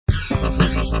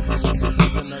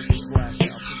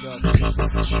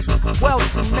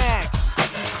Welch and Max.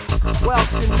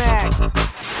 Welch and Max.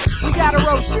 We got a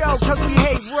road show cause we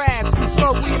hate rats. We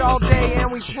smoke weed all day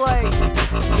and we play.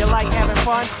 You like having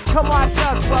fun? Come watch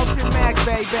us, Welch and Max,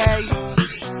 baby.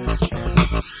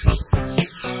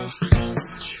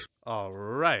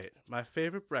 Alright, my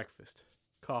favorite breakfast.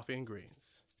 Coffee and greens.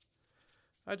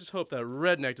 I just hope that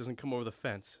redneck doesn't come over the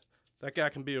fence. That guy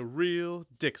can be a real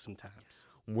dick sometimes.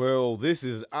 Well, this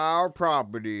is our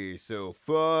property, so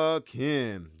fuck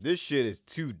him. This shit is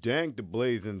too dank to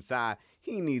blaze inside.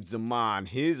 He needs to mind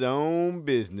his own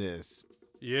business.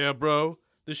 Yeah, bro.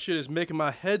 This shit is making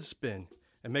my head spin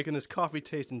and making this coffee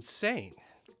taste insane.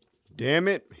 Damn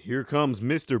it, here comes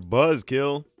Mr.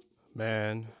 Buzzkill.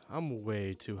 Man, I'm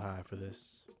way too high for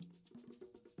this.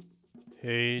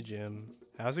 Hey, Jim.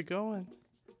 How's it going?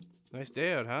 Nice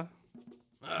day out, huh?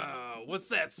 What's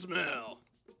that smell?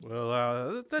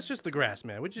 Well, that's just the grass,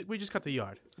 man. We just cut the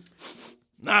yard.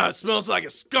 Nah, it smells like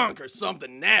a skunk or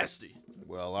something nasty.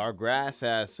 Well, our grass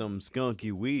has some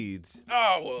skunky weeds.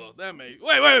 Oh, well, that may...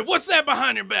 Wait, what's that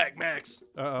behind your back, Max?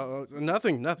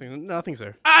 Nothing,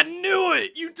 sir. I knew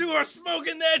it! You two are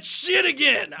smoking that shit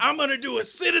again! I'm gonna do a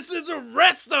citizen's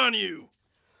arrest on you!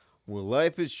 Well,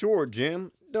 life is short,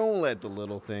 Jim. Don't let the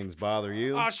little things bother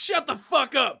you. Oh, shut the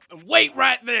fuck up and wait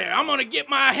right there. I'm gonna get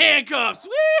my handcuffs.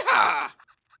 Wee-haw!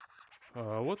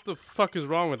 What the fuck is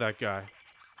wrong with that guy?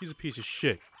 He's a piece of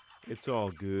shit. It's all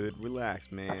good.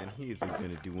 Relax, man. He isn't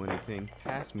gonna do anything.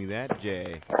 Pass me that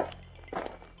J.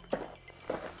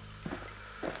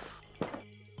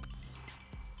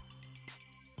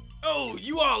 Oh,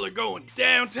 you all are going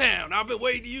downtown. I've been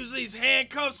waiting to use these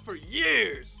handcuffs for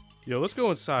years. Yo, let's go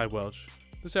inside, Welch.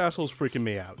 This asshole's freaking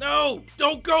me out. No,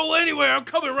 don't go anywhere. I'm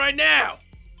coming right now.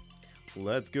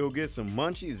 Let's go get some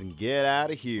munchies and get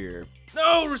out of here.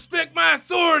 No, respect my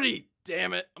authority.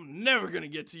 Damn it, I'm never gonna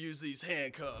get to use these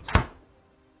handcuffs.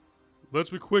 Let's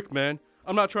be quick, man.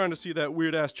 I'm not trying to see that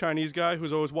weird-ass Chinese guy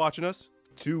who's always watching us.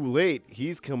 Too late.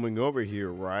 He's coming over here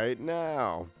right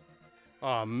now.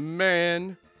 Aw,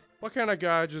 man. Why can't a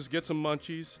guy just get some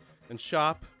munchies and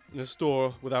shop in a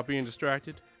store without being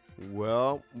distracted?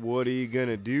 Well, what are you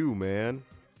gonna do, man?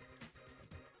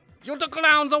 You the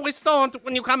clowns always stoned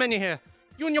when you come in here.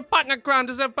 You and your partner ground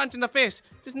deserve a punch in the face.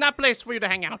 There's not a place for you to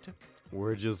hang out.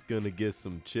 We're just gonna get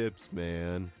some chips,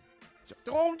 man.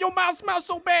 Oh, your mouth smells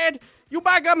so bad. You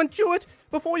buy gum and chew it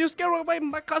before you scare away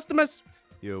my customers.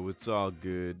 Yo, it's all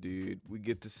good, dude. We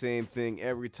get the same thing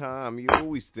every time. You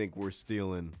always think we're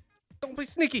stealing. Don't be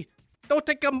sneaky. Don't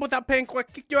take gum without paying or I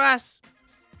kick your ass.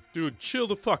 Dude, chill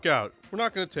the fuck out. We're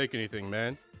not gonna take anything,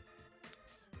 man.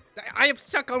 I have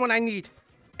stuck on what I need.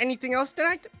 Anything else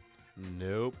tonight?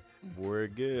 Nope, we're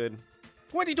good.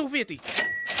 $22.50.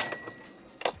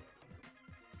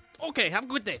 Okay, have a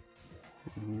good day.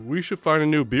 We should find a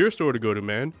new beer store to go to,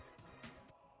 man.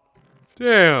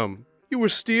 Damn, you were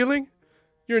stealing?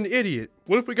 You're an idiot.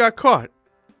 What if we got caught?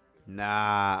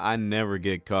 Nah, I never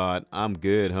get caught. I'm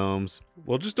good, Holmes.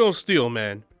 Well, just don't steal,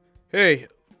 man. Hey,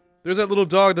 there's that little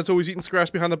dog that's always eating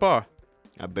scraps behind the bar.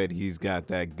 I bet he's got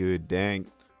that good dank.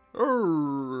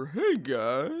 Hey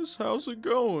guys, how's it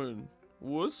going?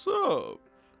 What's up?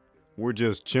 We're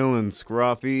just chilling,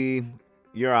 Scruffy.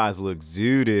 Your eyes look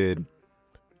zooted.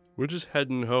 We're just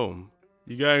heading home.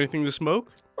 You got anything to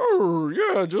smoke?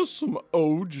 Yeah, just some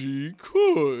OG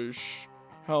Kush.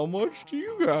 How much do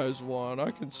you guys want?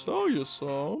 I can sell you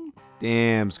some.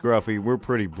 Damn, Scruffy, we're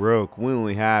pretty broke. We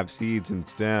only have seeds and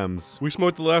stems. We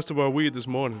smoked the last of our weed this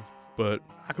morning, but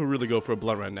I could really go for a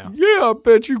blunt right now. Yeah, I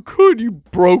bet you could, you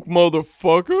broke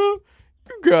motherfucker.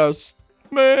 You guys,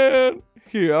 man.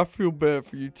 Here, I feel bad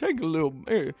for you. Take a little,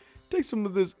 here, take some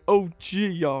of this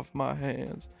OG off my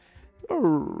hands.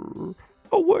 Oh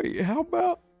wait, how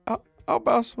about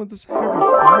some of this heavy?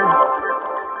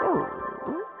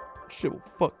 Shit will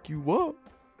fuck you up.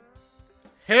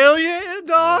 Hell yeah,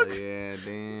 dog. Oh, yeah,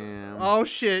 damn. Oh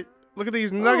shit. Look at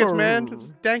these nuggets, man.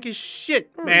 It's dank as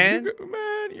shit, man.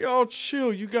 Man, y'all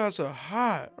chill. You guys are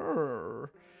hot.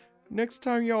 Next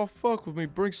time y'all fuck with me,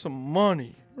 bring some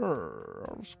money.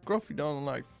 I'm Scruffy don't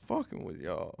like fucking with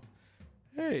y'all.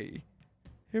 Hey,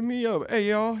 hit me up. Hey,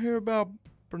 y'all hear about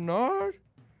Bernard?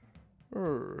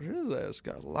 His ass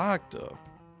got locked up.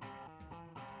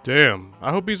 Damn,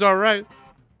 I hope he's alright.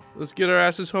 Let's get our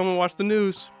asses home and watch the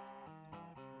news.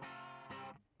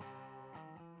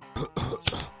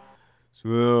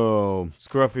 So,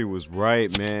 Scruffy was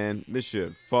right, man. This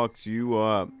shit fucks you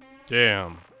up.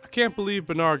 Damn, I can't believe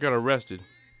Bernard got arrested.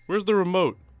 Where's the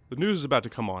remote? The news is about to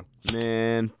come on.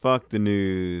 Man, fuck the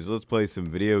news. Let's play some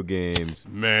video games.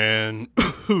 Man,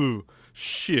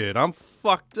 shit, I'm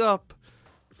fucked up.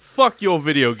 Fuck your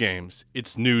video games.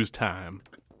 It's news time.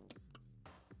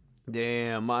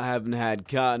 Damn, I haven't had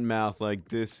cottonmouth like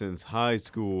this since high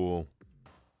school.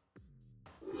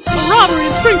 A robbery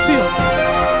in Springfield.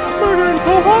 A murder in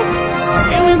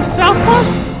Quahog. Aliens in South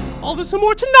Park. All this and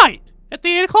more tonight at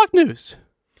the 8 o'clock news.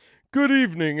 Good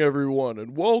evening, everyone,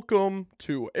 and welcome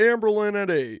to Amberlin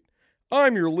at 8.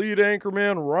 I'm your lead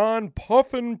anchorman, Ron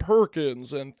Puffin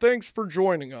Perkins, and thanks for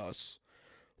joining us.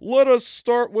 Let us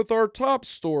start with our top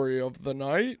story of the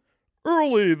night.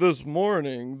 Early this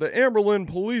morning, the Amberlin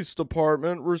Police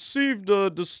Department received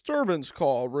a disturbance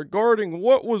call regarding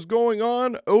what was going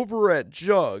on over at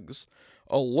Jugs,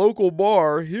 a local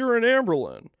bar here in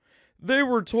Amberlin. They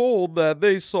were told that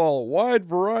they saw a wide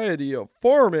variety of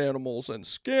farm animals and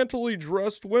scantily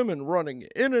dressed women running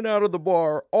in and out of the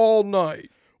bar all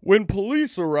night. When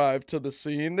police arrived to the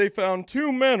scene, they found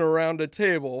two men around a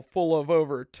table full of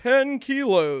over 10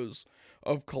 kilos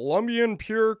of Colombian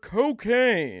pure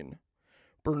cocaine.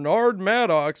 Bernard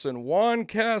Maddox and Juan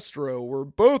Castro were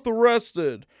both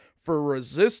arrested for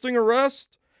resisting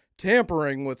arrest,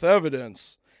 tampering with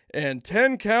evidence, and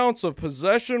 10 counts of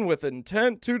possession with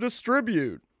intent to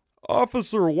distribute.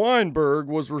 Officer Weinberg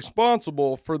was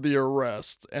responsible for the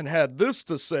arrest and had this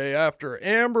to say after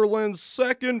Amberlin's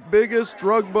second biggest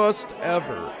drug bust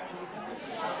ever.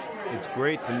 It's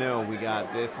great to know we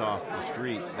got this off the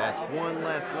street. That's one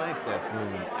less life that's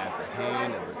ruined at the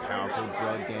hand of the powerful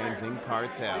drug gangs and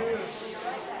cartels.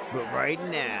 But right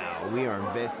now, we are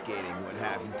investigating what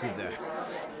happened to the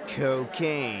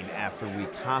cocaine after we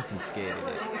confiscated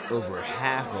it. Over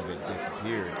half of it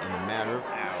disappeared in a matter of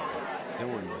hours.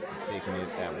 Someone must have taken it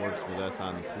that works with us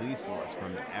on the police force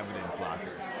from the evidence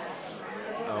locker.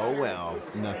 Oh well,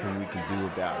 nothing we can do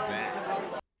about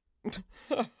that.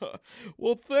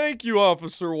 Well, thank you,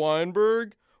 Officer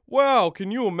Weinberg. Wow,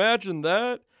 can you imagine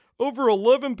that? Over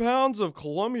 11 pounds of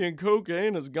Colombian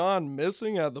cocaine has gone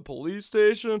missing at the police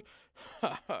station?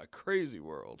 Crazy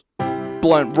world.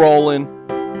 Blunt rolling,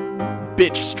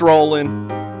 bitch strolling.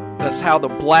 That's how the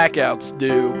blackouts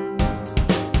do.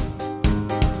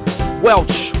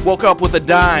 Welch woke up with a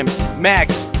dime.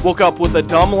 Max woke up with a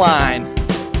dumb line.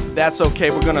 That's okay,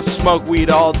 we're gonna smoke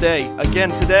weed all day. Again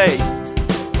today.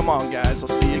 Come on, guys, I'll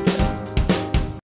see you again.